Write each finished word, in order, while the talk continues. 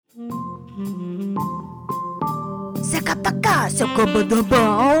Welcome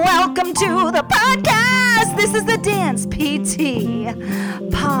to the podcast. This is the Dance PT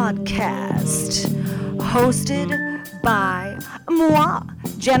podcast, hosted by moi,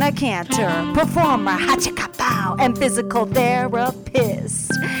 Jenna Kantor, performer, hachikapow, and physical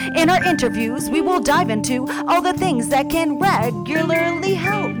therapist. In our interviews, we will dive into all the things that can regularly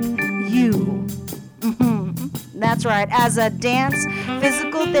help you. That's right, as a dance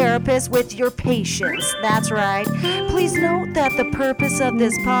physical therapist with your patients. That's right. Please note that the purpose of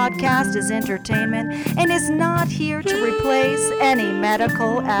this podcast is entertainment and is not here to replace any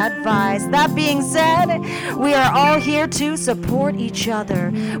medical advice. That being said, we are all here to support each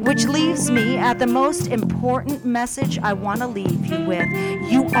other, which leaves me at the most important message I want to leave you with.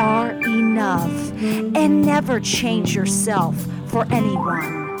 You are enough, and never change yourself for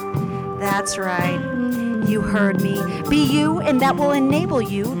anyone. That's right. You heard me. Be you, and that will enable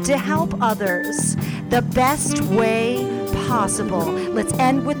you to help others the best way possible. Let's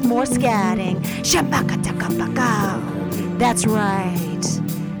end with more scatting. That's right.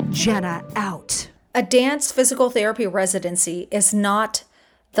 Jenna out. A dance physical therapy residency is not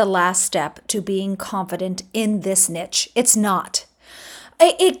the last step to being confident in this niche. It's not.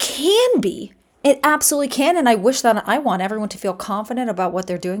 It can be. It absolutely can, and I wish that I want everyone to feel confident about what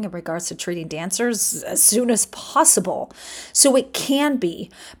they're doing in regards to treating dancers as soon as possible. So it can be,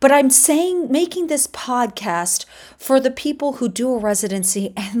 but I'm saying making this podcast for the people who do a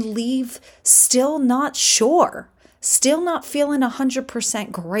residency and leave still not sure, still not feeling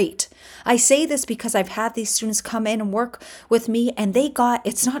 100% great. I say this because I've had these students come in and work with me, and it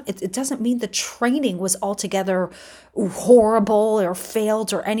doesn't mean the training was altogether horrible or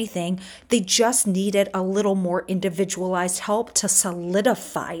failed or anything. They just needed a little more individualized help to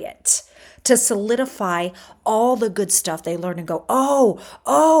solidify it, to solidify all the good stuff they learned and go,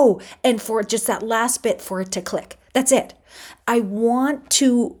 oh, and for just that last bit for it to click. That's it. I want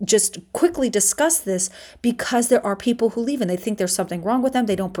to just quickly discuss this because there are people who leave and they think there's something wrong with them.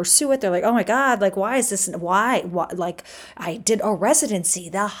 They don't pursue it. They're like, oh my God, like, why is this? Why? Like, I did a residency,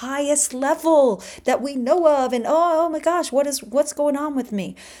 the highest level that we know of. And oh my gosh, what's going on with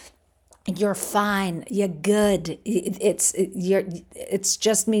me? You're fine. You're good. It's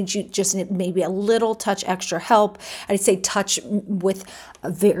just means you just need maybe a little touch extra help. I'd say touch with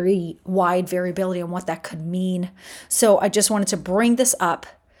a very wide variability on what that could mean. So I just wanted to bring this up.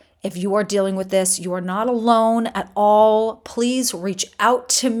 If you are dealing with this, you are not alone at all. Please reach out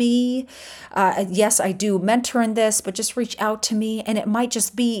to me. Yes, I do mentor in this, but just reach out to me. And it might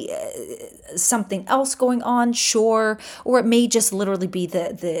just be something else going on, sure. Or it may just literally be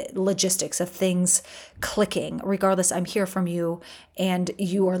the logistics of things clicking. Regardless, I'm here from you. And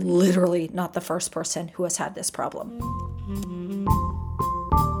you are literally not the first person who has had this problem.